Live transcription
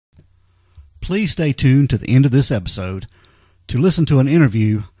please stay tuned to the end of this episode to listen to an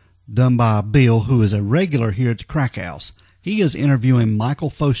interview done by Bill, who is a regular here at the Crack House. He is interviewing Michael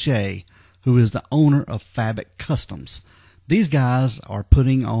Fauché, who is the owner of Fabric Customs. These guys are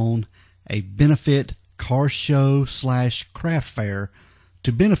putting on a benefit car show / craft fair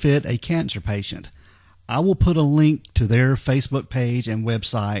to benefit a cancer patient. I will put a link to their Facebook page and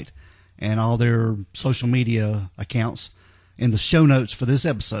website and all their social media accounts in the show notes for this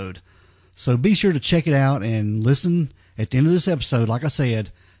episode. So be sure to check it out and listen at the end of this episode, like I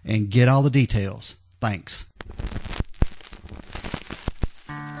said, and get all the details. Thanks.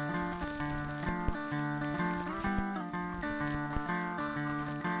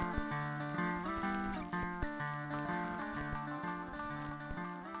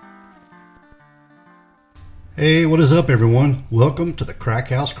 Hey, what is up, everyone? Welcome to the Crack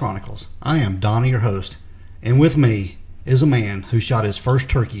House Chronicles. I am Donnie, your host, and with me is a man who shot his first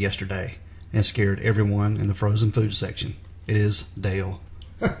turkey yesterday and scared everyone in the frozen food section. It is Dale.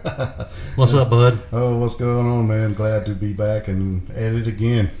 What's up, bud? Oh, what's going on, man? Glad to be back and at it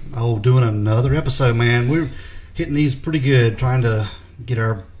again. Oh, doing another episode, man. We're hitting these pretty good, trying to get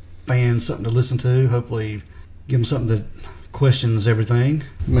our fans something to listen to. Hopefully give them something that questions everything.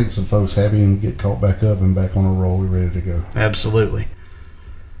 Make some folks happy and get caught back up and back on a roll. We're ready to go. Absolutely.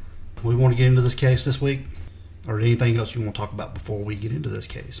 We want to get into this case this week? Or anything else you want to talk about before we get into this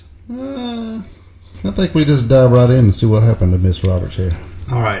case? I think we just dive right in and see what happened to Miss Roberts here.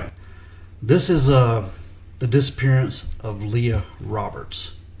 All right. This is the disappearance of Leah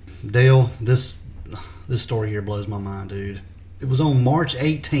Roberts. Dale, this story here blows my mind, dude. It was on March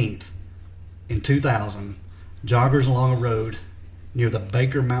 18th in 2000. Joggers along a road near the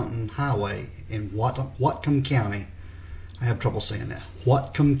Baker Mountain Highway in Whatcom County. I have trouble saying that.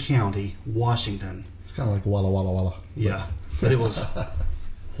 Whatcom County, Washington. It's kind of like Walla Walla Walla. Yeah, but it was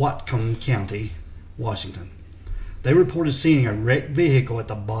Whatcom County, Washington. They reported seeing a wrecked vehicle at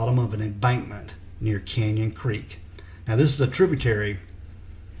the bottom of an embankment near Canyon Creek. Now, this is a tributary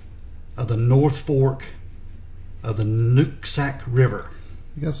of the North Fork of the Nooksack River.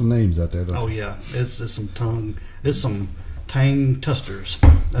 You got some names out there, don't you? Oh yeah, it's some tang tusters,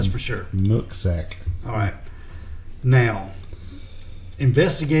 that's for sure. Nooksack. All right. Now,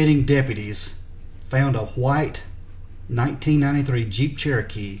 investigating deputies found a white 1993 Jeep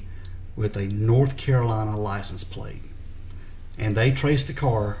Cherokee with a North Carolina license plate, and they traced the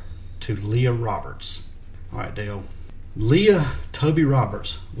car to Leah Roberts. All right, Dale. Leah Toby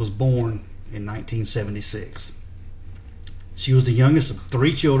Roberts was born in 1976. She was the youngest of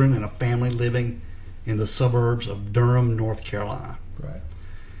 3 children in a family living in the suburbs of Durham, North Carolina. Right.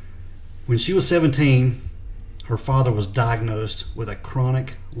 When she was 17, her father was diagnosed with a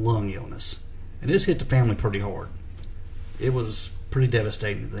chronic lung illness. And this hit the family pretty hard. It was pretty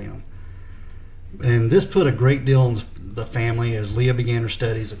devastating to them. And this put a great deal on the family as Leah began her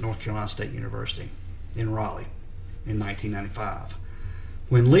studies at North Carolina State University in Raleigh in 1995.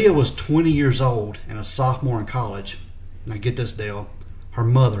 When Leah was 20 years old and a sophomore in college, now get this, Dale, her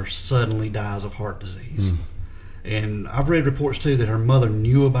mother suddenly dies of heart disease. And I've read reports too that her mother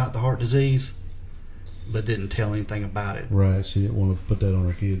knew about the heart disease but didn't tell anything about it. Right, she didn't want to put that on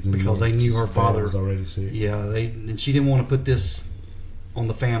her kids anymore. Because they knew her father was already sick. Yeah, and she didn't want to put this on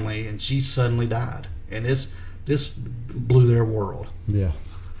the family, and she suddenly died. And this blew their world. Yeah.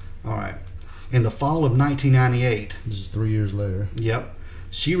 All right. In the fall of 1998, this is 3 years later. Yep,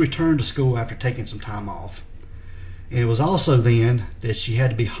 she returned to school after taking some time off. And it was also then that she had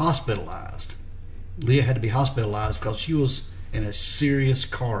to be hospitalized. Leah had to be hospitalized because she was in a serious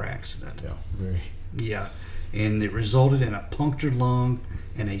car accident. Yeah, very. Yeah, and it resulted in a punctured lung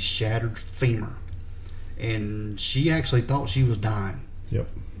and a shattered femur. And she actually thought she was dying. Yep.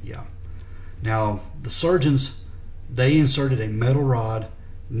 Yeah. Now, the surgeons, they inserted a metal rod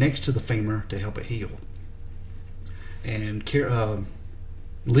next to the femur to help it heal. And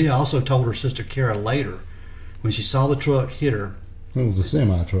Leah also told her sister Kara later, when she saw the truck hit her. It was a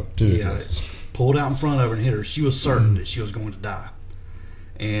semi-truck, too. Yeah, it pulled out in front of her and hit her. She was certain that she was going to die.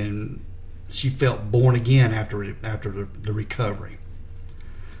 And she felt born again after the recovery.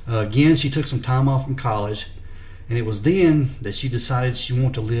 Again, she took some time off from college, and it was then that she decided she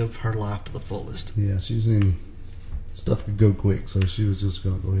wanted to live her life to the fullest. Yeah, she's in... Stuff could go quick, so she was just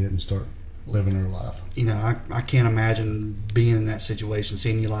going to go ahead and start living her life. You know, I can't imagine being in that situation,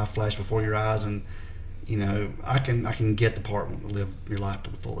 seeing your life flash before your eyes, and you know, I can get the part wanting to live your life to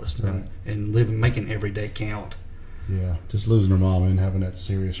the fullest, right, and making every day count. Yeah, just losing her mom and having that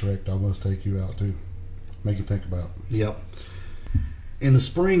serious wreck to almost take you out too. Make you think about. Yep. In the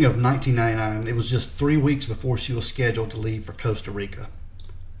spring of 1999, it was just 3 weeks before she was scheduled to leave for Costa Rica.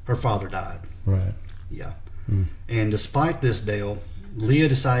 her father died. Right. Yeah. And despite this, Dale, Leah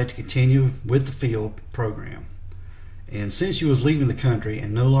decided to continue with the field program. And since she was leaving the country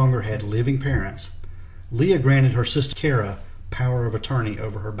and no longer had living parents, Leah granted her sister Kara power of attorney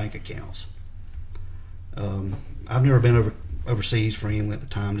over her bank accounts. I've never been overseas for any length of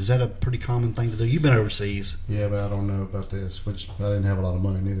time. Is that a pretty common thing to do? You've been overseas. Yeah, but I don't know about this, which I didn't have a lot of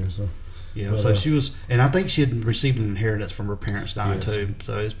money neither. So yeah, but, so she was, and I think she had received an inheritance from her parents dying yes. too.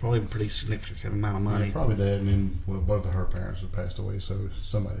 So it's probably a pretty significant amount of money. Yeah, probably that, and then both of her parents had passed away, so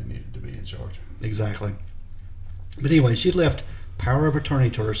somebody needed to be in charge. Exactly. But anyway, she left power of attorney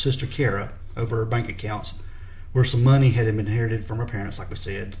to her sister Kara over her bank accounts, where some money had been inherited from her parents, like we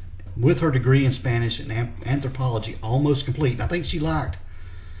said. With her degree in Spanish and anthropology almost complete, I think she liked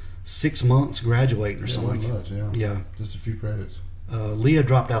 6 months graduating or something. Much, yeah, just a few credits. Leah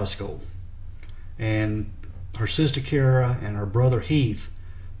dropped out of school, and her sister Kara and her brother Heath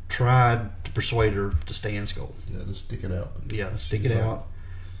tried to persuade her to stay in school. Yeah, just stick it out. Yeah, stick it out.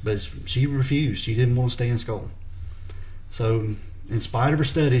 But she refused. She didn't want to stay in school. So, in spite of her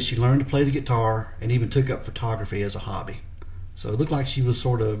studies, she learned to play the guitar and even took up photography as a hobby. So it looked like she was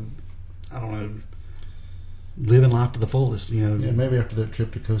sort of, I don't know, living life to the fullest, you know. Yeah, maybe after that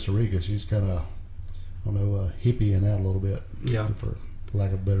trip to Costa Rica, she's kind of, I don't know, hippieing out a little bit. Yeah. For lack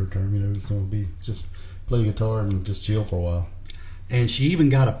of a better term, you know, it's going to be just play guitar and just chill for a while. And she even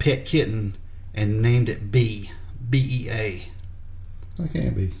got a pet kitten and named it B, B-E-A. That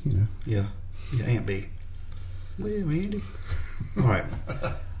can be, you know. Yeah, Aunt B. Well, Andy. All right.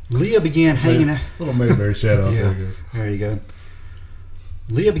 Leah began hanging out. Little Mayberry shout out Yeah, there. there you go.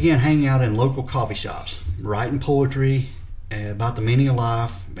 Leah began hanging out in local coffee shops, writing poetry about the meaning of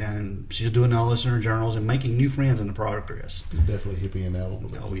life, and she was doing all this in her journals and making new friends in the progress. Definitely hippieing out a little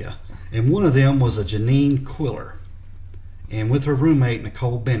bit. Oh, yeah. And one of them was a Janine Quiller. And with her roommate,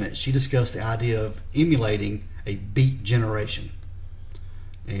 Nicole Bennett, she discussed the idea of emulating a beat generation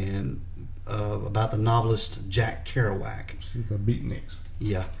and about the novelist Jack Kerouac. She's the beatniks.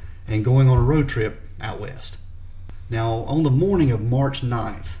 Yeah. And going on a road trip out west. Now, on the morning of March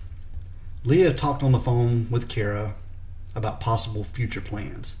 9th, Leah talked on the phone with Kara about possible future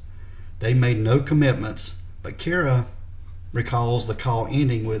plans. They made no commitments, but Kara recalls the call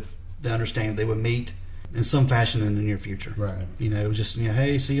ending with the understanding they would meet in some fashion in the near future. Right. You know, just, you know,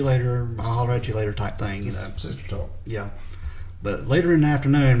 hey, see you later, I'll holler at you later type thing, you know. Sister talk. Yeah. But later in the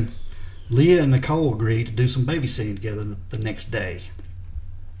afternoon, Leah and Nicole agreed to do some babysitting together the next day.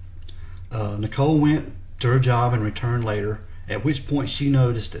 Nicole went to her job and returned later, at which point she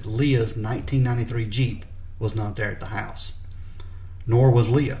noticed that Leah's 1993 Jeep was not there at the house. Nor was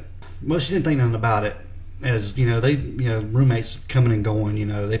Leah. Well, she didn't think nothing about it, as, you know, roommates coming and going, you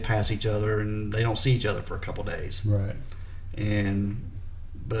know, they pass each other and they don't see each other for a couple days. Right.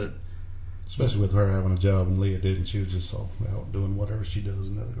 But especially with her having a job and Leah didn't, she was just all out doing whatever she does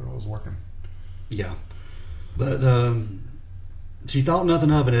and the other girl was working. Yeah. But she thought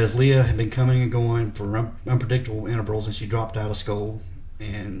nothing of it, as Leah had been coming and going for unpredictable intervals, and she dropped out of school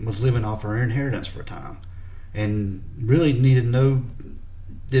and was living off her inheritance for a time, and really didn't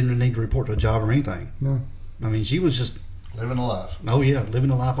need to report to a job or anything. No. I mean, she was just living a life. Oh yeah, living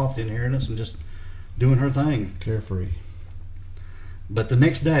a life off the inheritance and just doing her thing. Carefree. But the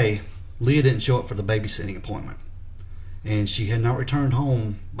next day, Leah didn't show up for the babysitting appointment, and she had not returned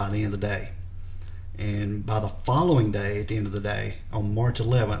home by the end of the day. And by the following day, at the end of the day, on March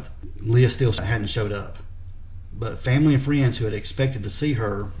 11th, Leah still hadn't showed up. But family and friends who had expected to see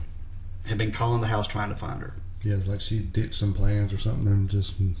her had been calling the house trying to find her. Yeah, it's like she ditched some plans or something and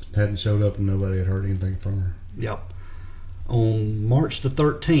just hadn't showed up and nobody had heard anything from her. Yep. On March the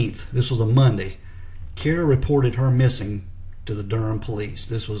 13th, this was a Monday, Kara reported her missing to the Durham police.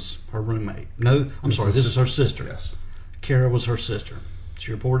 This was her roommate. No, I'm sorry, this is her sister. Yes. Kara was her sister.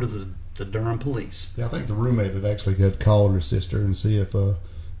 She reported to the Durham police. Yeah, I think the roommate had actually got called her sister and see if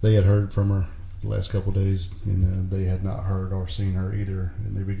they had heard from her the last couple of days, and they had not heard or seen her either.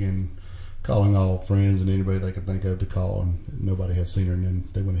 And they began calling all friends and anybody they could think of to call, and nobody had seen her. And then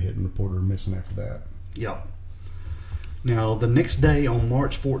they went ahead and reported her missing after that. Yep. Now, the next day on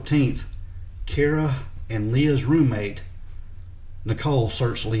March 14th, Kara and Leah's roommate, Nicole,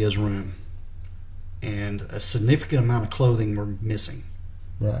 searched Leah's room, and a significant amount of clothing were missing.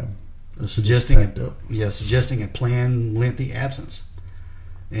 Right. Suggesting a planned lengthy absence.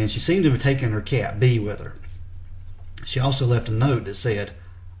 And she seemed to have taken her cat, B, with her. She also left a note that said,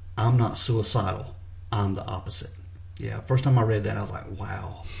 "I'm not suicidal. I'm the opposite." Yeah, first time I read that, I was like,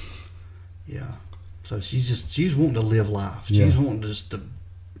 wow. Yeah. So she's wanting to live life. She's wanting just to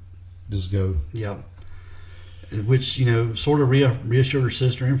go. Yeah. which, sort of reassured her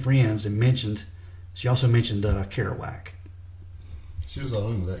sister and friends, and she also mentioned Kerouac. She was all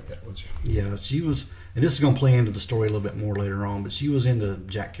into that guy, wasn't she? Yeah, she was, and this is going to play into the story a little bit more later on, but she was into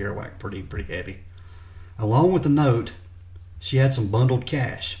Jack Kerouac pretty heavy. Along with the note, she had some bundled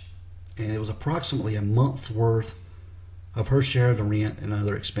cash, and it was approximately a month's worth of her share of the rent and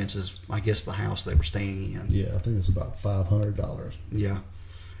other expenses, I guess the house they were staying in. Yeah, I think it's about $500. Yeah,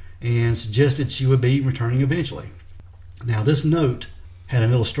 and suggested she would be returning eventually. Now, this note had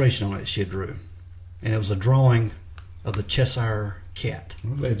an illustration on it she drew, and it was a drawing of the Cheshire Cat.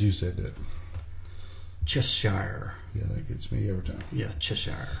 I'm glad you said that. Cheshire. Yeah, that gets me every time. Yeah,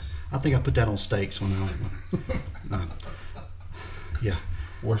 Cheshire. I think I put that on steaks when no. Yeah.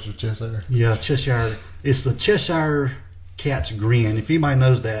 Worcester Cheshire? Yeah, Cheshire. It's the Cheshire Cat's grin. If anybody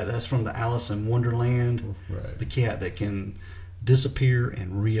knows that, that's from the Alice in Wonderland. Right. The cat that can disappear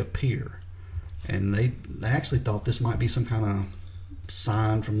and reappear. And they actually thought this might be some kind of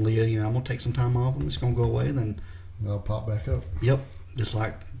sign from Leah. I'm going to take some time off. I'm just going to go away. Then I'll pop back up. Yep, just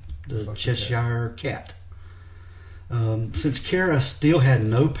like the Cheshire Cat. Since Kara still had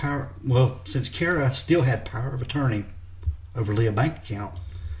power of attorney over Leah's bank account,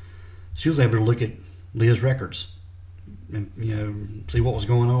 she was able to look at Leah's records and see what was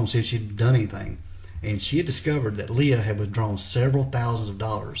going on, see if she'd done anything. And she had discovered that Leah had withdrawn several thousands of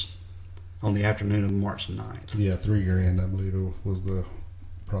dollars on the afternoon of March 9th. Yeah, $3,000, I believe it was the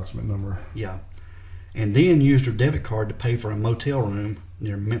approximate number. Yeah. And then used her debit card to pay for a motel room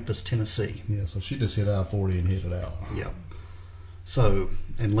near Memphis, Tennessee. Yeah, so she just hit I-40 and hit it out. Yep. So,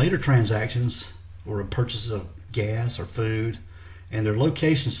 and later transactions were purchases of gas or food, and their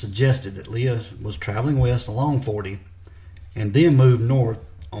locations suggested that Leah was traveling west along 40 and then moved north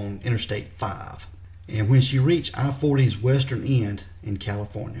on Interstate 5. And when she reached I-40's western end in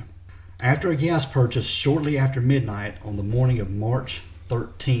California. After a gas purchase shortly after midnight on the morning of March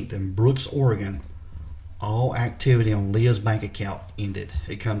 13th in Brooks, Oregon, all activity on Leah's bank account ended.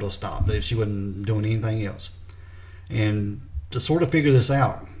 It come to a stop. She wasn't doing anything else. And to sort of figure this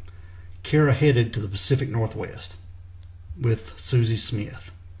out, Kara headed to the Pacific Northwest with Susie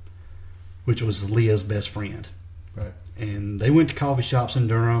Smith, which was Leah's best friend. Right. And they went to coffee shops in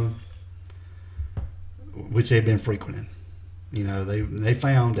Durham, which they'd been frequenting. They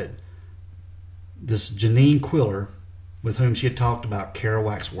found that this Janine Quiller, with whom she had talked about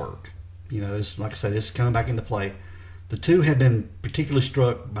Kerouac's work, it's, like I say, this is coming back into play. The two had been particularly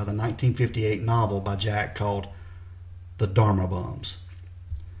struck by the 1958 novel by Jack called The Dharma Bums.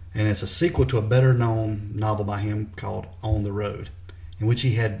 And it's a sequel to a better-known novel by him called On the Road, in which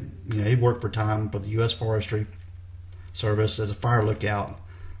he had, he worked for a time for the U.S. Forestry Service as a fire lookout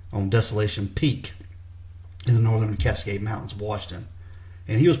on Desolation Peak in the northern Cascade Mountains of Washington.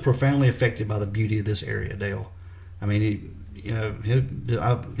 And he was profoundly affected by the beauty of this area, Dale. I mean,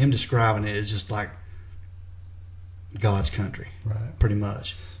 him describing it is just like God's country, right? Pretty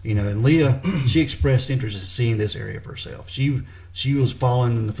much. And Leah, she expressed interest in seeing this area for herself. She was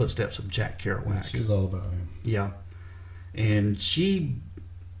following in the footsteps of Jack Kerouac. Yeah, she was all about him. Yeah. And she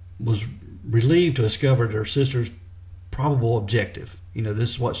was relieved to discover that her sister's probable objective.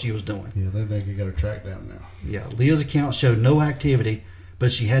 This is what she was doing. Yeah, they think you got her tracked down now. Yeah. Leah's account showed no activity,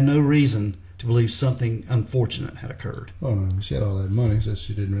 but she had no reason to believe something unfortunate had occurred. Oh no, she had all that money, so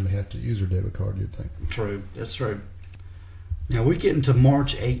she didn't really have to use her debit card, you'd think. True, that's true. Now we get into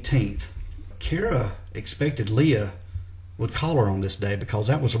March 18th. Kara expected Leah would call her on this day because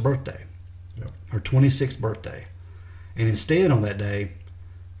that was her birthday. Yep. Her 26th birthday. And instead on that day,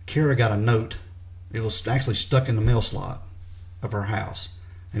 Kara got a note. It was actually stuck in the mail slot of her house.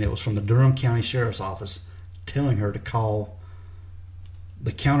 And it was from the Durham County Sheriff's Office telling her to call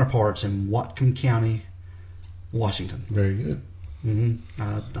the counterparts in Whatcom County, Washington. Very good.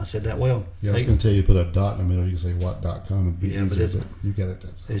 I said that well. Yeah, I was going to tell you put a dot in the middle. You can say what.com would be easier, but you got it.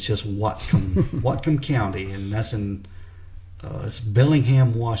 It's just Whatcom County, and that's in it's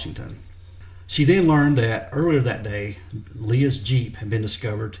Bellingham, Washington. She then learned that earlier that day, Leah's Jeep had been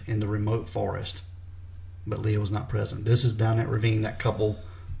discovered in the remote forest, but Leah was not present. This is down that ravine that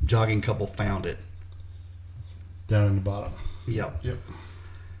jogging couple found it. Down in the bottom. Yep.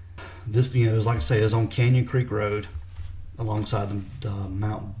 This, it was like I say, it was on Canyon Creek Road alongside the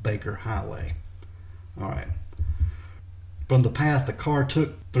Mount Baker Highway. All right. From the path the car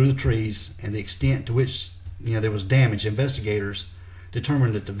took through the trees and the extent to which there was damage, investigators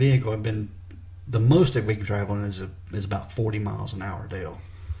determined that the vehicle had been the most that we could travel in is about 40 miles an hour, Dale.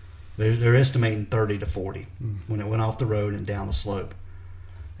 They're estimating 30 to 40 when it went off the road and down the slope.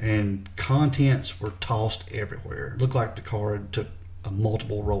 And contents were tossed everywhere. It looked like the car took a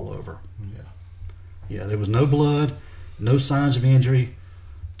multiple rollover. Yeah. Yeah, there was no blood, no signs of injury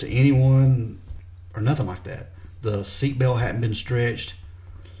to anyone or nothing like that. The seatbelt hadn't been stretched.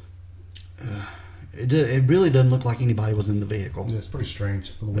 It really doesn't look like anybody was in the vehicle. Yeah, it's pretty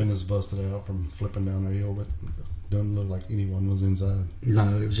strange. The windows busted out from flipping down the hill, but it doesn't look like anyone was inside.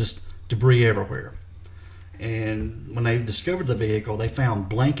 No, it was just debris everywhere. And when they discovered the vehicle, they found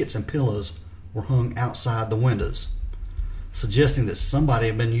blankets and pillows were hung outside the windows, suggesting that somebody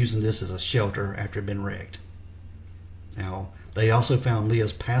had been using this as a shelter after it had been wrecked. Now, they also found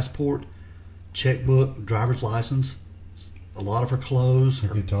Leah's passport, checkbook, driver's license, a lot of her clothes.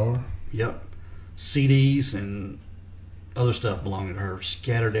 Her guitar? Yep. CDs and other stuff belonging to her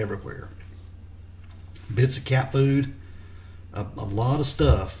scattered everywhere. Bits of cat food, a lot of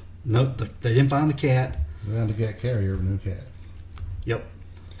stuff. Nope, they didn't find the cat. They found a cat carrier of a new cat. Yep.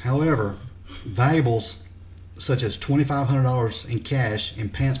 However, valuables such as $2,500 in cash in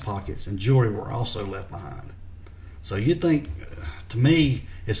pants pockets and jewelry were also left behind. So you'd think, to me,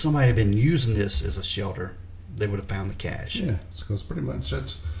 if somebody had been using this as a shelter, they would have found the cash. Yeah, because pretty much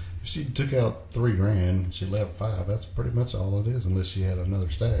that's, if she took out $3,000 and she left $5,000, that's pretty much all it is, unless she had another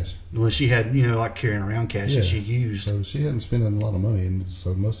stash. Unless she had, like carrying around cash that she used. So she hadn't spent a lot of money, and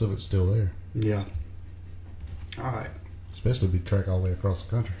so most of it's still there. Yeah. All right. Especially if we track all the way across the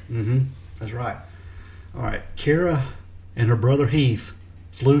country. Mm-hmm. That's right. All right. Kara and her brother Heath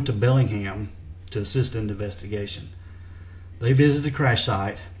flew to Bellingham to assist in the investigation. They visited the crash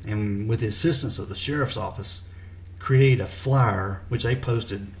site and, with the assistance of the sheriff's office, created a flyer which they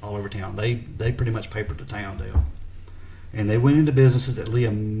posted all over town. They pretty much papered the town, Dale. And they went into businesses that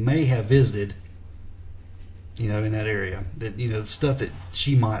Leah may have visited, in that area, that stuff that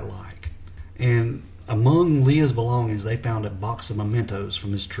she might like. And among Leah's belongings, they found a box of mementos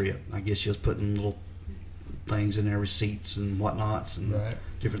from this trip. I guess she was putting little things in there, receipts and whatnots and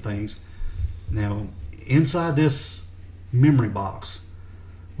different things. Now, inside this memory box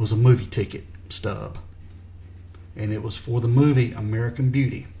was a movie ticket stub, and it was for the movie American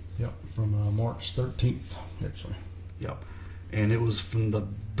Beauty. Yep, from March 13th, actually. Yep, and it was from the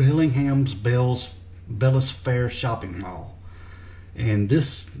Bellingham's Bellis Fair shopping mall. And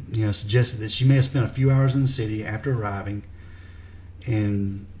this, suggested that she may have spent a few hours in the city after arriving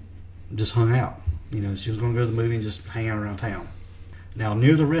and just hung out. She was going to go to the movie and just hang out around town. Now,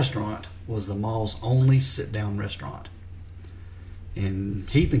 near the restaurant was the mall's only sit-down restaurant. And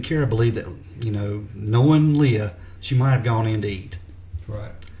Heath and Kara believed that, knowing Leah, she might have gone in to eat.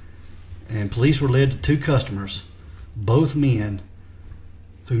 Right. And police were led to two customers, both men,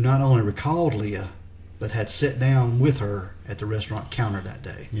 who not only recalled Leah, but had sat down with her at the restaurant counter that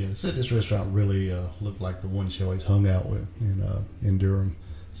day. Yeah, it said this restaurant really looked like the one she always hung out with in Durham.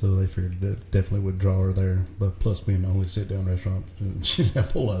 So they figured that definitely would draw her there. But plus being the only sit-down restaurant, she didn't have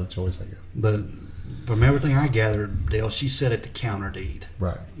a whole lot of choice, I guess. But from everything I gathered, Dale, she sat at the counter to eat.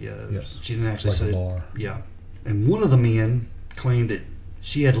 Right. Yeah. Yes. She didn't actually like sit a bar. Yeah. And one of the men claimed that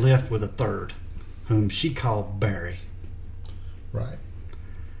she had left with a third, whom she called Barry. Right.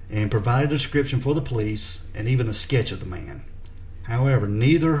 And provided a description for the police and even a sketch of the man. However,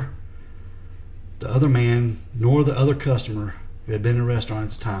 neither the other man nor the other customer who had been in the restaurant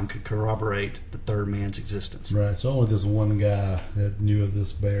at the time could corroborate the third man's existence. Right. So only this one guy that knew of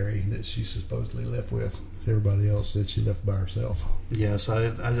this Barry that she supposedly left with. Everybody else said she left by herself. Yeah. So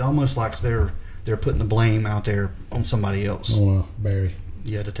it almost like they're putting the blame out there on somebody else. On Barry.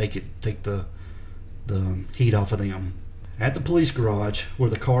 Yeah, to take the heat off of them. At the police garage where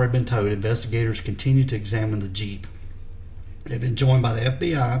the car had been towed, investigators continued to examine the Jeep. They'd been joined by the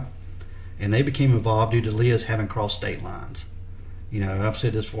FBI, and they became involved due to Leah's having crossed state lines. I've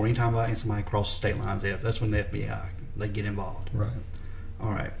said this before. Anytime somebody crosses state lines, that's when the FBI, they get involved. Right.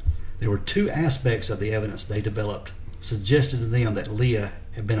 All right. There were two aspects of the evidence they developed suggested to them that Leah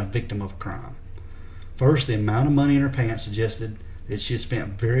had been a victim of a crime. First, the amount of money in her pants suggested that she had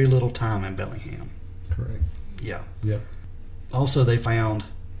spent very little time in Bellingham. Correct. Yeah. Yep. Also, they found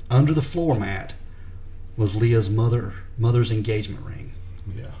under the floor mat was Leah's mother's engagement ring.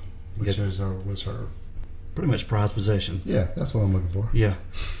 Yeah. Which was her pretty much prized possession. Yeah, that's what I'm looking for. Yeah.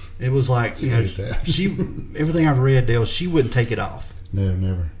 It was like, she everything I've read, Dale, she wouldn't take it off. No,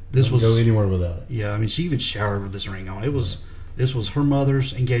 never. This Wouldn't was go anywhere without it. Yeah, I mean, she even showered with this ring on. This was her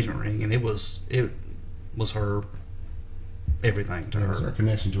mother's engagement ring, and it was her everything to her. It was her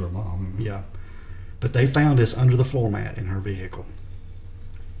connection to her mom. Yeah. But they found this under the floor mat in her vehicle.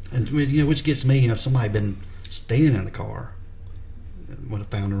 And which gets me, if somebody had been staying in the car would have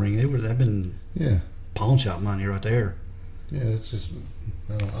found the ring, it would have been pawn shop money right there. Yeah, it's just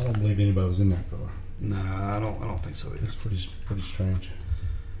I don't believe anybody was in that car. No, I don't think so either. It's pretty strange.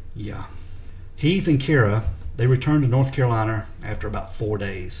 Yeah. Heath and Kara, they returned to North Carolina after about 4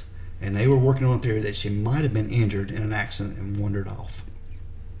 days, and they were working on a theory that she might have been injured in an accident and wandered off.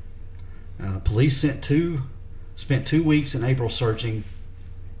 Police spent 2 weeks in April searching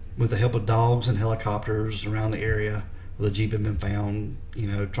with the help of dogs and helicopters around the area where the Jeep had been found,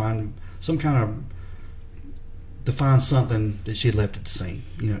 trying some kind of to find something that she had left at the scene,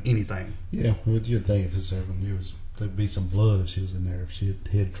 anything. Yeah, you'd think if it's 7 years, there'd be some blood if she was in there, if she had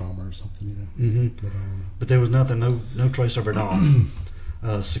head trauma or something, Mm-hmm. But there was nothing, no trace of her dog.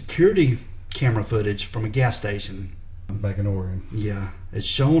 Security camera footage from a gas station back in Oregon. Yeah, it's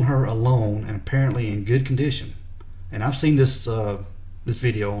shown her alone and apparently in good condition. And I've seen this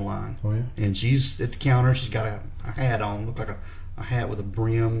video online. Oh yeah. And she's at the counter. She's got a hat on, look like a hat with a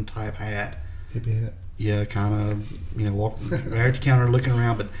brim type hat. Hippie hat. Yeah, kind of, walking right at the counter looking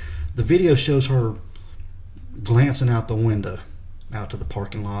around. But the video shows her glancing out the window, out to the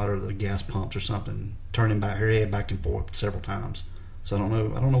parking lot or the gas pumps or something, turning her head back and forth several times. So I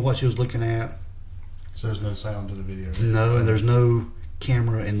don't know what she was looking at. So there's no sound to the video. Right? No, and there's no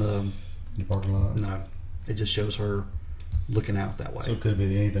camera in the parking lot. No, it just shows her looking out that way. So it could have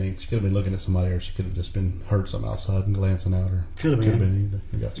been anything. She could have been looking at somebody, or she could have just been heard something outside and glancing out, or could have been anything.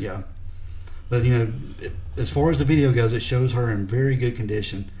 I got you. Yeah, but as far as the video goes, it shows her in very good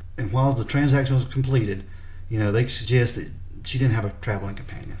condition. And while the transaction was completed, they suggest that she didn't have a traveling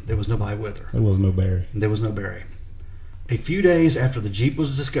companion. There was nobody with her. There was no Barry. There was no Barry. A few days after the Jeep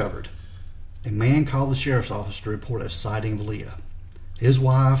was discovered, a man called the sheriff's office to report a sighting of Leah. His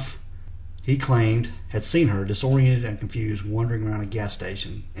wife, he claimed, had seen her disoriented and confused wandering around a gas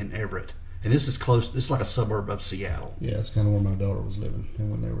station in Everett. And this is close, this is like a suburb of Seattle. Yeah, it's kind of where my daughter was living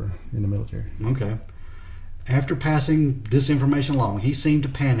when they were in the military. Okay. After passing this information along, he seemed to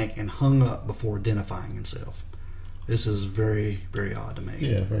panic and hung up before identifying himself. This is very, very odd to me.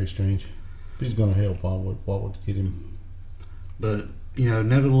 Yeah, very strange. If he's going to help, what would get him? But,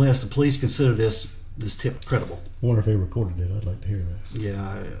 nevertheless, the police consider this tip credible. I wonder if they recorded it. I'd like to hear that.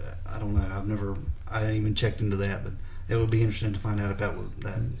 Yeah, I don't know. I didn't even checked into that, but it would be interesting to find out about what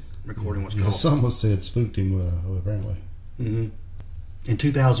that recording was called. Some was said spooked him, apparently. Mm-hmm. In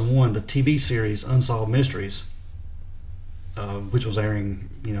 2001, the TV series Unsolved Mysteries, which was airing,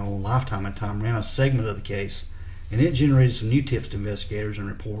 on Lifetime at the time, ran a segment of the case, and it generated some new tips to investigators and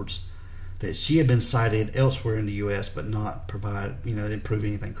reports that she had been sighted elsewhere in the U.S., but not didn't prove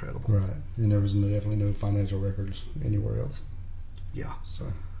anything credible. Right, and there was definitely no financial records anywhere else. Yeah. So,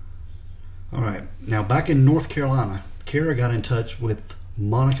 all right. Now, back in North Carolina, Kara got in touch with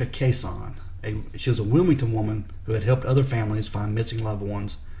Monica Cason. She was a Wilmington woman who had helped other families find missing loved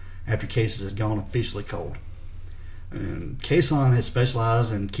ones after cases had gone officially cold. And Cason has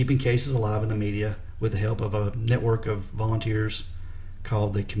specialized in keeping cases alive in the media with the help of a network of volunteers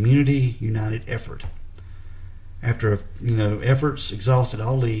called the Community United Effort. After efforts exhausted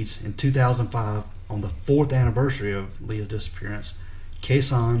all leads, in 2005, on the 4th anniversary of Leah's disappearance,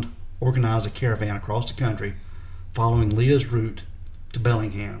 Cason organized a caravan across the country following Leah's route to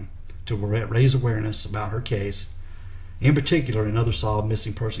Bellingham to raise awareness about her case, in particular in other solved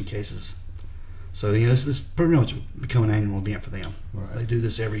missing person cases. So this is pretty much become an annual event for them. Right. They do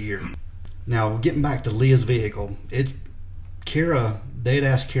this every year. Now, getting back to Leah's vehicle, they'd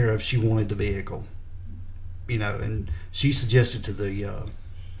asked Kara if she wanted the vehicle, and she suggested to the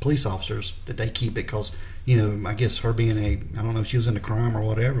police officers that they keep it because, I guess her being I don't know if she was into crime or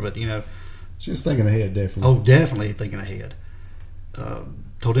whatever, but, she was thinking ahead, definitely. Oh, definitely thinking ahead.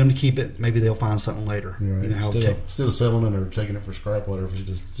 Told them to keep it. Maybe they'll find something later. Right. Instead of selling it or taking it for scrap, whatever,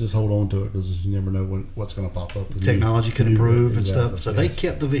 just hold on to it because you never know what's going to pop up. Technology could improve and exactly. stuff. So they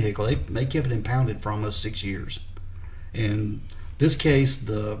kept the vehicle. They kept it impounded for almost 6 years. In this case,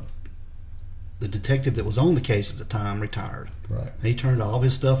 the detective that was on the case at the time retired. Right. He turned all of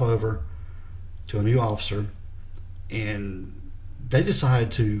his stuff over to a new officer, and they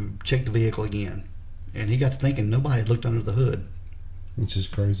decided to check the vehicle again. And he got to thinking nobody had looked under the hood. Which is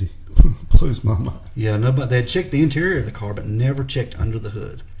crazy. Blows my mind. Yeah, they had checked the interior of the car, but never checked under the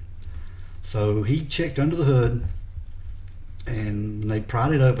hood. So he checked under the hood, and when they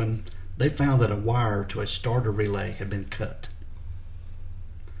pried it open, they found that a wire to a starter relay had been cut.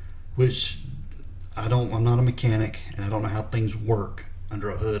 Which I'm not a mechanic, and I don't know how things work under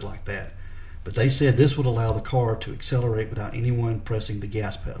a hood like that. But they said this would allow the car to accelerate without anyone pressing the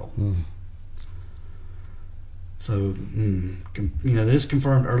gas pedal. So, this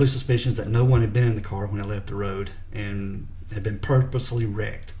confirmed early suspicions that no one had been in the car when it left the road and had been purposely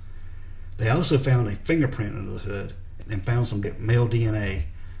wrecked. They also found a fingerprint under the hood and found some male DNA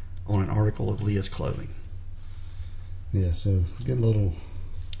on an article of Leah's clothing. Yeah, so it's getting a little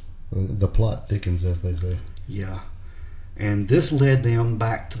The plot thickens, as they say. Yeah. And this led them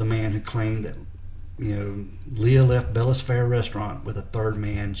back to the man who claimed that, Leah left Bella's Fair restaurant with a third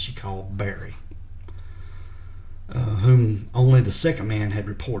man she called Barry, whom only the second man had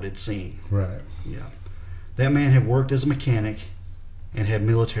reported seeing. Right. Yeah. That man had worked as a mechanic and had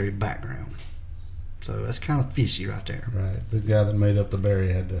military background. So that's kind of fishy right there. Right. The guy that made up the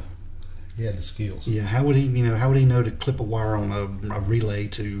Barry had the skills. Yeah. How would he know to clip a wire on a relay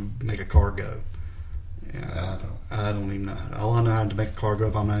to make a car go? Yeah, I don't even know. All I know how to make a car go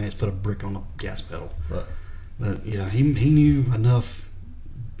if I'm not is put a brick on the gas pedal. Right. But yeah, he knew enough.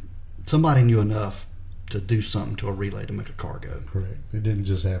 Somebody knew enough to do something to a relay to make a car go. Correct. It didn't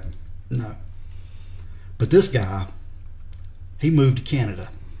just happen. No. But this guy, he moved to Canada,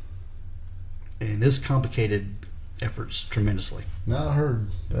 and this complicated efforts tremendously. Now I heard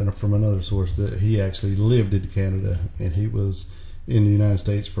from another source that he actually lived in Canada, and he was in the United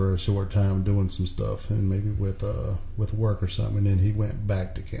States for a short time doing some stuff, and maybe with work or something, and then he went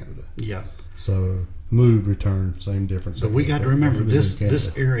back to Canada. Yeah. So moved, returned, same difference. But we got to remember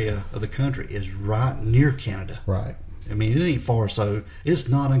this area of the country is right near Canada. Right. I mean, it ain't far, so it's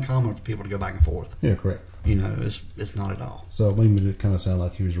not uncommon for people to go back and forth. Yeah, correct. It's not at all. So it made me kind of sound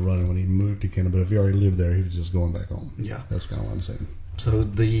like he was running when he moved to Canada, but if he already lived there, he was just going back home. Yeah. That's kind of what I'm saying. So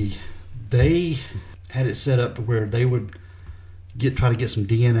they had it set up to where they would try to get some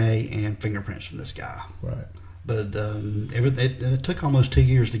DNA and fingerprints from this guy. Right. But it took almost 2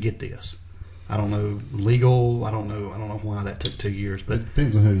 years to get this. I don't know legal. I don't know why that took 2 years. But it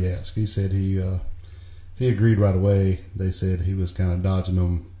depends on who you ask. He said he agreed right away. They said he was kind of dodging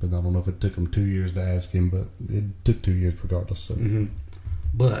them, but I don't know if it took him 2 years to ask him. But it took 2 years regardless. So. Mm-hmm.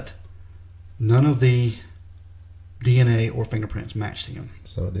 But none of the DNA or fingerprints matched him.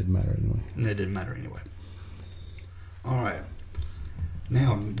 So it didn't matter anyway. And it didn't matter anyway. All right.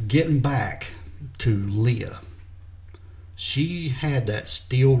 Now, getting back to Leah, she had that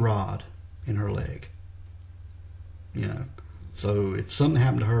steel rod in her leg. So if something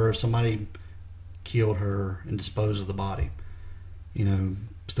happened to her, if somebody killed her and disposed of the body,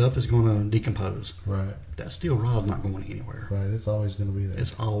 stuff is going to decompose. Right. That steel rod's not going anywhere. Right. It's always going to be there.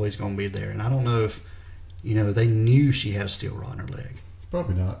 It's always going to be there. And I don't know if, they knew she had a steel rod in her leg.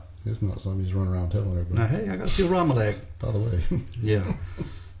 Probably not. It's not something he's running around telling everybody. Now, hey, I got a steel rod in my leg. By the way. Yeah.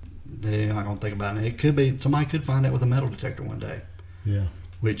 They're not going to think about it. It could be, somebody could find out with a metal detector one day. Yeah.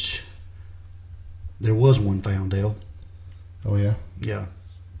 Which, there was one found, Dale. Oh, yeah? Yeah.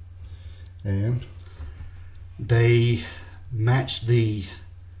 And? They matched the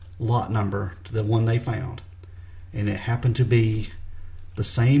lot number to the one they found. And it happened to be the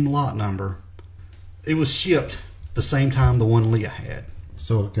same lot number. It was shipped the same time the one Leah had.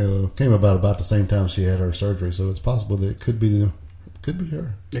 So it came about the same time she had her surgery. So it's possible that it could be her.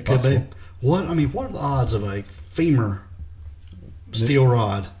 It could be. What are the odds of a femur steel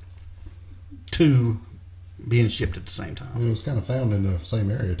rod two being shipped at the same time? And it was kind of found in the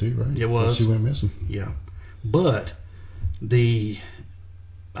same area too, right? It was. She went missing. Yeah, but I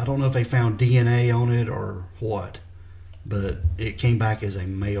don't know if they found DNA on it or what, but it came back as a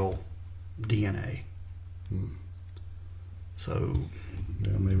male DNA. So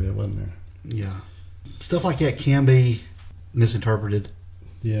yeah, maybe that wasn't there. Yeah, stuff like that can be misinterpreted.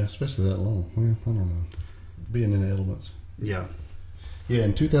 Yeah, especially that long. Well, I don't know. Being in the elements. Yeah. Yeah,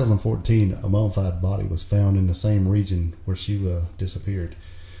 in 2014, a mummified body was found in the same region where she disappeared.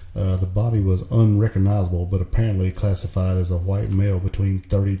 The body was unrecognizable, but apparently classified as a white male between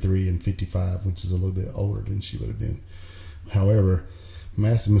 33 and 55, which is a little bit older than she would have been. However,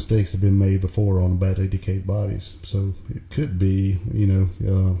 massive mistakes have been made before on badly decayed bodies. So it could be,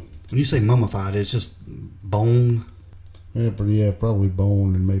 when you say mummified, it's just bone? Yeah, probably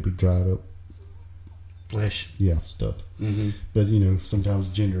bone and maybe dried up flesh. Yeah, stuff. Mm-hmm. But sometimes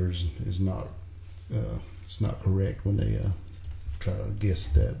gender is not it's not correct when they try to guess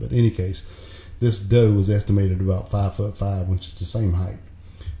at that. But in any case, this doe was estimated about 5'5", which is the same height,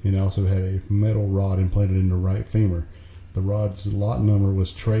 and also had a metal rod implanted in the right femur. The rod's lot number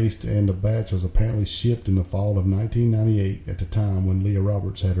was traced, and the batch was apparently shipped in the fall of 1998 at the time when Leah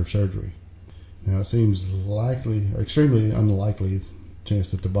Roberts had her surgery. Now, it seems extremely unlikely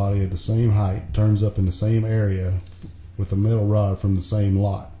chance that the body at the same height turns up in the same area with a metal rod from the same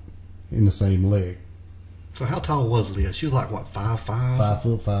lot in the same leg. So how tall was Leah? She was like, what, 5'5"?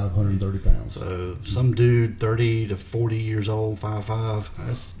 5'5", 130 pounds. So some dude 30 to 40 years old, 5'5".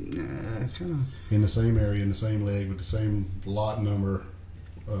 That's kind of... In the same area, in the same leg, with the same lot number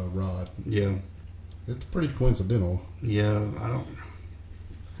rod. Yeah. It's pretty coincidental. Yeah,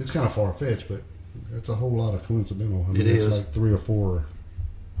 It's kind of far-fetched, but it's a whole lot of coincidental. It is. It's like 3 or 4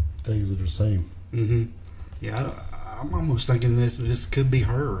 things that are the same. Mm-hmm. Yeah, I'm almost thinking this could be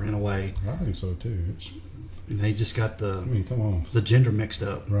her in a way. I think so too. And they just got come on, the gender mixed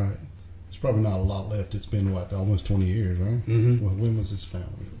up. Right. There's probably not a lot left. It's been almost 20 years, right? Mm-hmm. Well, when was this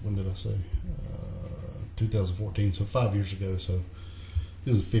found? When did I say? 2014. So 5 years ago. So it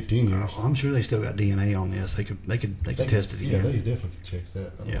was 15 years. I'm sure they still got DNA on this. They could test it again. Yeah, they definitely could check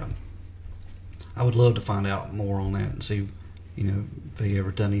that. Yeah. I would love to find out more on that and see, if they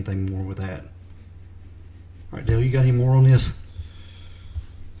ever done anything more with that. All right, Dale, you got any more on this?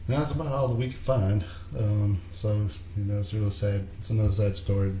 That's about all that we could find. So it's really sad. It's another sad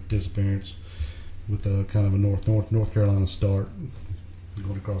story, disappearance with kind of a North Carolina start,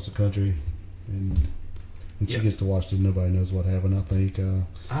 going across the country, and she gets to Washington. Nobody knows what happened. I think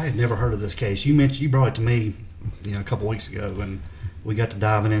I had never heard of this case. You brought it to me, a couple weeks ago, and we got to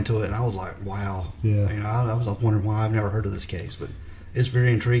diving into it, and I was like, wow. Yeah. I was wondering why I've never heard of this case, but it's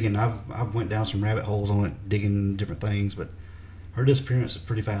very intriguing. I've went down some rabbit holes on it, digging different things, but her disappearance is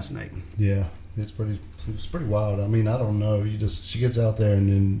pretty fascinating. Yeah, it's pretty wild. I mean, I don't know. She gets out there and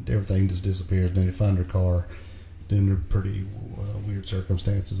then everything just disappears. And then they find her car. Then they're pretty weird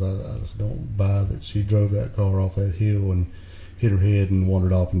circumstances. I just don't buy that she drove that car off that hill and hit her head and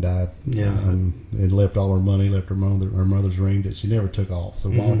wandered off and died. Yeah, and left all her money, left her mother's ring that she never took off. So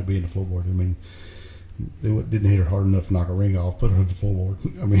why would it be in the floorboard? I mean, they didn't hit her hard enough to knock her ring off. Put her in the floorboard.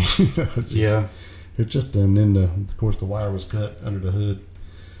 I mean, it's just, It's just, and then of course the wire was cut under the hood.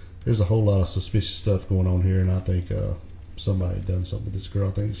 There's a whole lot of suspicious stuff going on here, and I think somebody had done something with this girl.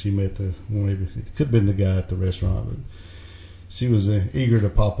 I think she met maybe it could have been the guy at the restaurant, but she was eager to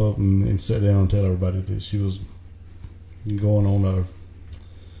pop up and sit down and tell everybody that she was going on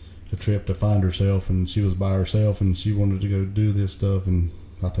a trip to find herself, and she was by herself, and she wanted to go do this stuff, and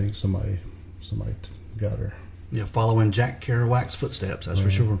I think somebody got her. Yeah, following Jack Kerouac's footsteps, that's for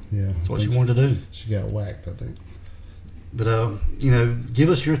sure. Yeah, that's what she wanted to do. She got whacked, I think. But, give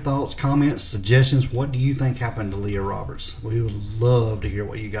us your thoughts, comments, suggestions. What do you think happened to Leah Roberts? We would love to hear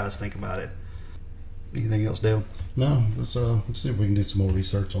what you guys think about it. Anything else, Dale? No, let's see if we can do some more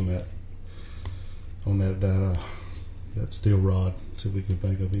research on that steel rod, see if we can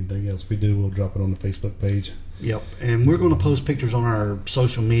think of anything else. If we do, we'll drop it on the Facebook page. Yep, and we're going to post pictures on our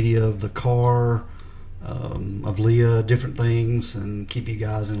social media of the car, of Leah, different things, and keep you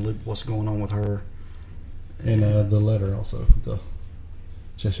guys in the loop what's going on with her. And the letter also, the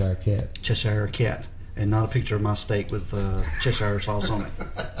Cheshire Cat. Cheshire Cat, and not a picture of my steak with Cheshire sauce on it.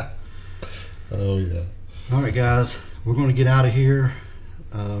 Oh, yeah. All right, guys, we're going to get out of here.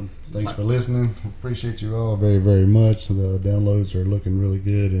 Thanks for listening. Appreciate you all very, very much. The downloads are looking really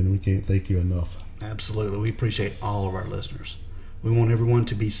good, and we can't thank you enough. Absolutely. We appreciate all of our listeners. We want everyone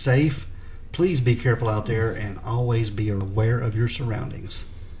to be safe. Please be careful out there and always be aware of your surroundings.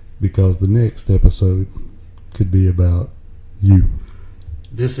 Because the next episode could be about you.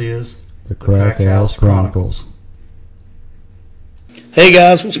 This is the Crack House Chronicles. Hey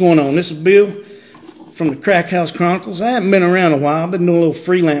guys, what's going on? This is Bill from the Crack House Chronicles. I haven't been around a while. I've been doing a little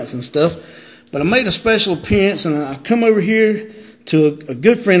freelance and stuff. But I made a special appearance, and I come over here to a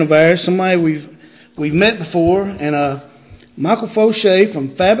good friend of ours, somebody we've met before, and Michael Fauché from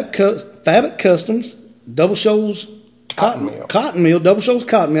Fabric Customs, Double Shoals Cotton Mill, Double Shoals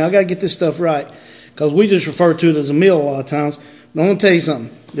Cotton Mill. I got to get this stuff right because we just refer to it as a mill a lot of times. But I'm going to tell you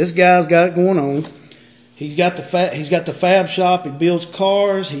something. This guy's got it going on. He's got the fab shop. He builds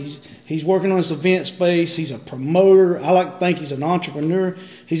cars. He's working on this event space. He's a promoter. I like to think he's an entrepreneur.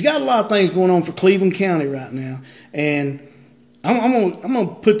 He's got a lot of things going on for Cleveland County right now. And I'm gonna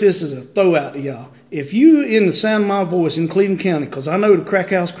put this as a throw out to y'all. If you in the sound of my voice in Cleveland County, because I know the Crack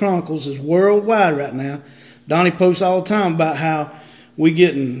House Chronicles is worldwide right now. Donnie posts all the time about how we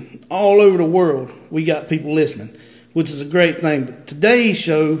getting all over the world. We got people listening, which is a great thing. But today's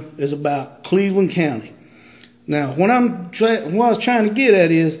show is about Cleveland County. Now, what I was trying to get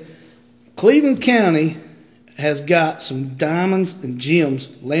at is Cleveland County has got some diamonds and gems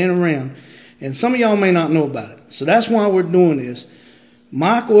laying around, and some of y'all may not know about it. So that's why we're doing this.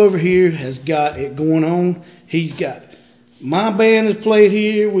 Michael over here has got it going on. He's got my band has played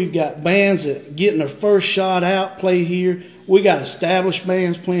here. We've got bands that getting their first shot out play here. We got established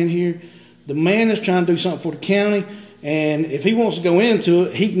bands playing here. The man is trying to do something for the county, and if he wants to go into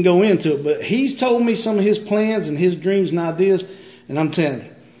it, he can go into it. But he's told me some of his plans and his dreams and ideas, and I'm telling you,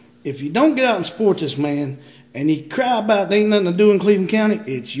 if you don't get out and support this man and you cry about there ain't nothing to do in Cleveland County,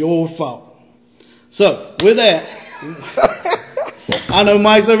 it's your fault. So, with that, I know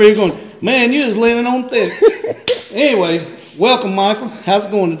Mike's over here going, man, you're just landing on thick. Anyways, welcome, Michael. How's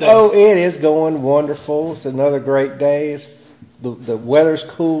it going today? Oh, it is going wonderful. It's another great day. It's the weather's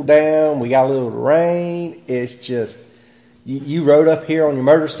cooled down. We got a little rain. It's just you rode up here on your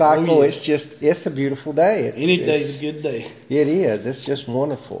motorcycle. Oh, yeah. It's a beautiful day. Any day's a good day. It is. It's just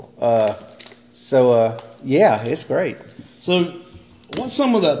wonderful. Yeah, it's great. So, what's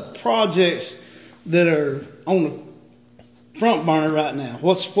some of the projects that are on the front burner right now?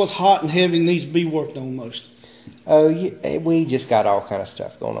 What's hot and heavy needs to be worked on most? Oh, yeah, we just got all kind of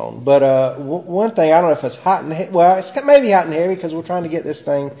stuff going on. But one thing, I don't know if it's hot and heavy. Well, it's maybe hot and heavy because we're trying to get this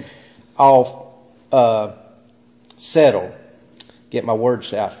thing all settled. Get my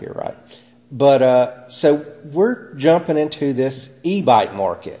words out here right. But so we're jumping into this e-bike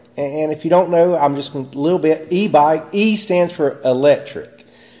market. And if you don't know, I'm just going to a little bit. E-bike, E stands for electric.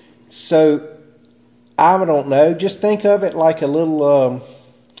 So I don't know. Just think of it like a little.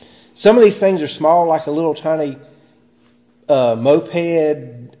 Some of these things are small, like a little tiny moped,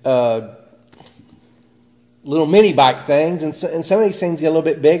 little mini bike things, and some of these things get a little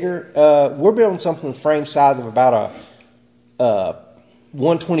bit bigger. We're building something frame size of about a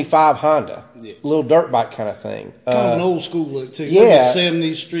 125 Honda, little dirt bike kind of thing. Kind of an old school look too. Yeah,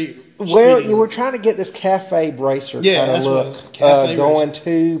 70s street. Well, we're trying to get this cafe bracer kind of look going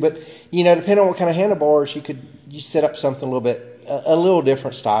too, but depending on what kind of handlebars you set up something a little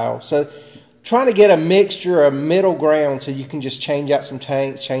different style. So trying to get a mixture, a middle ground, so you can just change out some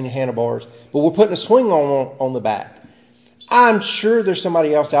tanks, change the handlebars. But we're putting a swing arm on the back. I'm sure there's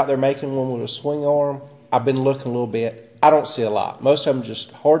somebody else out there making one with a swing arm. I've been looking a little bit. I don't see a lot. Most of them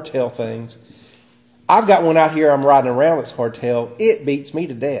just hardtail things. I've got one out here I'm riding around that's hardtail. It beats me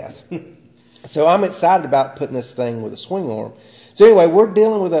to death. So I'm excited about putting this thing with a swing arm. So anyway, we're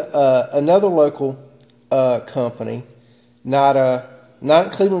dealing with another local company, not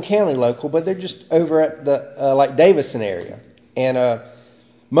Cleveland County local, but they're just over at the like Davison area. And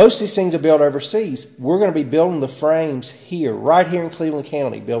most of these things are built overseas. We're going to be building the frames here, right here in Cleveland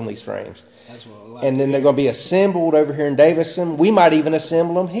County, building these frames. That's what I like. And then they're going to be assembled over here in Davison. We might even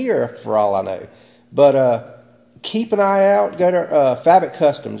assemble them here, for all I know. But keep an eye out. Go to Fabric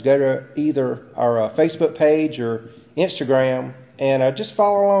Customs. Go to either our Facebook page or Instagram, and just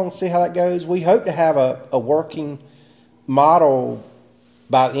follow along and see how that goes. We hope to have a working model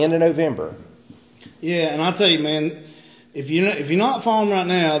by the end of November. Yeah, and I'll tell you, man, if you're not following right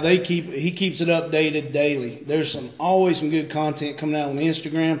now, he keeps it updated daily. There's always some good content coming out on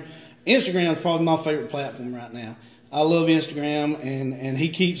Instagram. Instagram is probably my favorite platform right now. I love Instagram, and he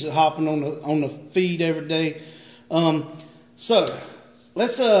keeps it hopping on the feed every day. So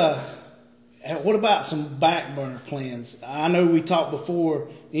let's what about some back burner plans? I know we talked before.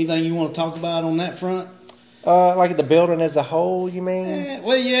 Anything you want to talk about on that front? Like the building as a whole, you mean?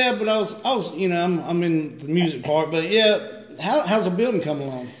 Well, yeah, but I was, I'm in the music part, but yeah, how's the building coming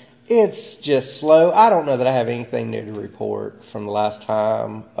along? It's just slow. I don't know that I have anything new to report from the last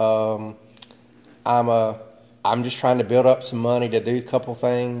time. I'm just trying to build up some money to do a couple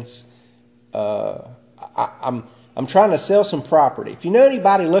things. I'm trying to sell some property. If you know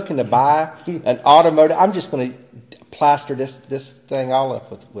anybody looking to buy an automotive, I'm just going to plaster this thing all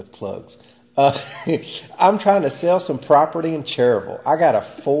up with plugs. I'm trying to sell some property in Cherryville. I got a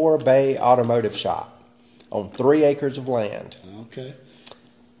 4-bay automotive shop on 3 acres of land. Okay.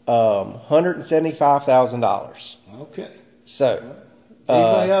 $175,000. Okay. So,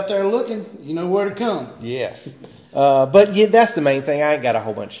 anybody out there looking, you know where to come. Yes. But yeah, that's the main thing. I ain't got a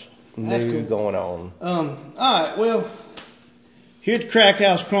whole bunch new going on. All right. Well, here at the Crack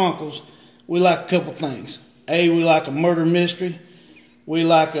House Chronicles, we like a couple things. We like a murder mystery. We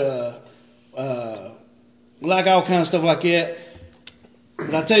like all kinds of stuff like that.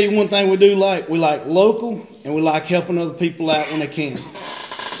 But I tell you one thing we do like. We like local, and we like helping other people out when they can.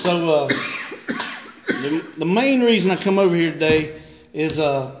 So the main reason I come over here today is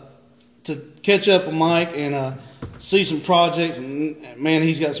to catch up with Mike and see some projects. And man,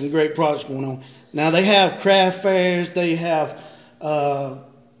 he's got some great projects going on. Now they have craft fairs. They have the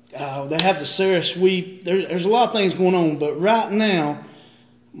Sarah Sweep. There's a lot of things going on. But right now,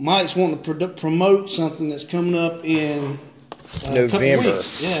 Mike's wanting to promote something that's coming up in November. a couple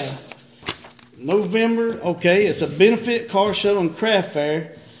weeks. Yeah, November. Okay, it's a benefit car show and craft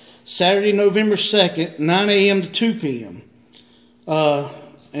fair. Saturday, November 2nd, 9 a.m. to 2 p.m.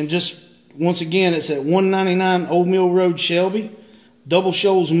 And just once again, it's at 199 Old Mill Road, Shelby.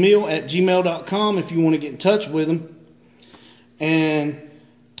 doubleshoalsmeal@gmail.com if you want to get in touch with them. And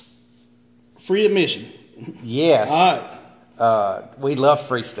free admission. Yes. All right. We love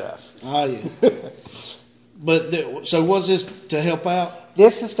free stuff. Oh, yeah. But so what's this to help out?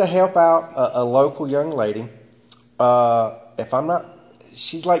 This is to help out a local young lady. If I'm not,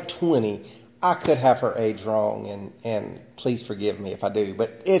 she's like 20. I could have her age wrong, and please forgive me if I do,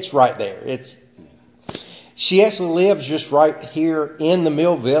 but it's right there. She actually lives just right here in the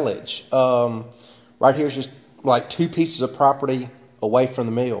Mill Village. Right here is just like 2 pieces of property away from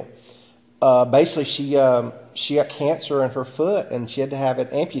the mill. Basically, she got cancer in her foot, and she had to have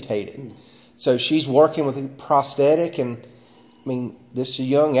it amputated. So she's working with a prosthetic, and I mean, this is a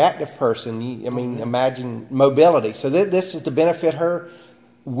young, active person. Imagine mobility. So this is to benefit her.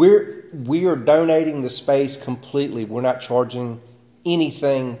 We are donating the space completely. We're not charging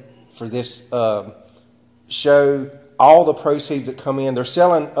anything for this show. All the proceeds that come in, they're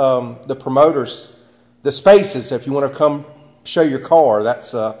selling the promoters the spaces. If you want to come show your car,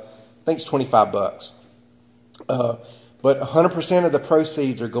 that's I think it's $25. But 100% of the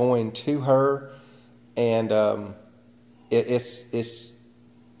proceeds are going to her, and it's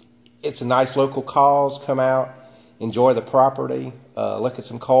a nice local cause. Come out, enjoy the property, look at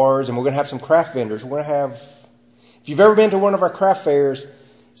some cars, and we're going to have some craft vendors. We're going to have, if you've ever been to one of our craft fairs,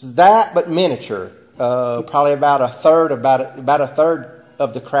 it's that but miniature. Probably about a third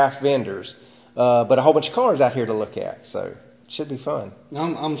of the craft vendors, but a whole bunch of cars out here to look at. So it should be fun.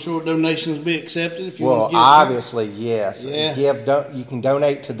 I'm sure donations will be accepted if you want to give. Well, obviously, yes. Yeah. You can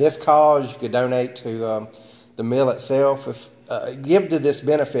donate to this cause. You could donate to the mill itself. Give to this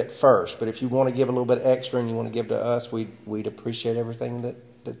benefit first, but if you want to give a little bit extra and you want to give to us, we'd appreciate everything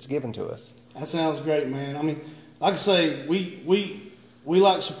that's given to us. That sounds great, man. I mean, like I say, we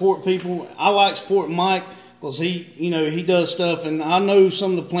like to support people. I like supporting Mike because he does stuff, and I know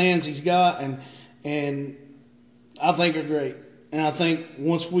some of the plans he's got, and I think are great. And I think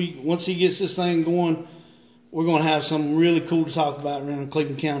once he gets this thing going, we're going to have something really cool to talk about around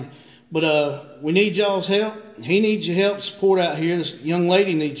Cleveland County. But we need y'all's help. He needs your help, support out here. This young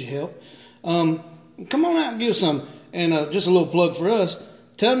lady needs your help. Come on out and give some. And just a little plug for us.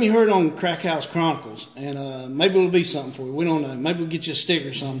 Tell them you heard on Crack House Chronicles, and maybe it'll be something for you. We don't know. Maybe we'll get you a sticker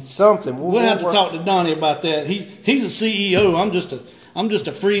or something. Something. We'll have to talk to Donnie about that. He's a CEO. I'm just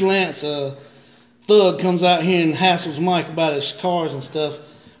a freelance thug comes out here and hassles Mike about his cars and stuff.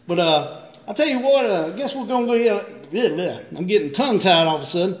 But I tell you what, I guess we're gonna go here. I'm getting tongue tied all of a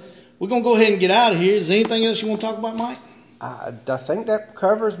sudden. We're gonna go ahead and get out of here. Is there anything else you want to talk about, Mike? I think that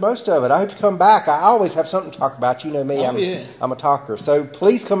covers most of it. I hope you come back. I always have something to talk about. You know me. I'm a talker. So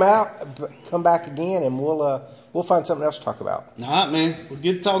please come back again, and we'll find something else to talk about. All right, man. Well,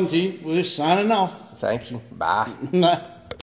 good talking to you. We're signing off. Thank you. Bye.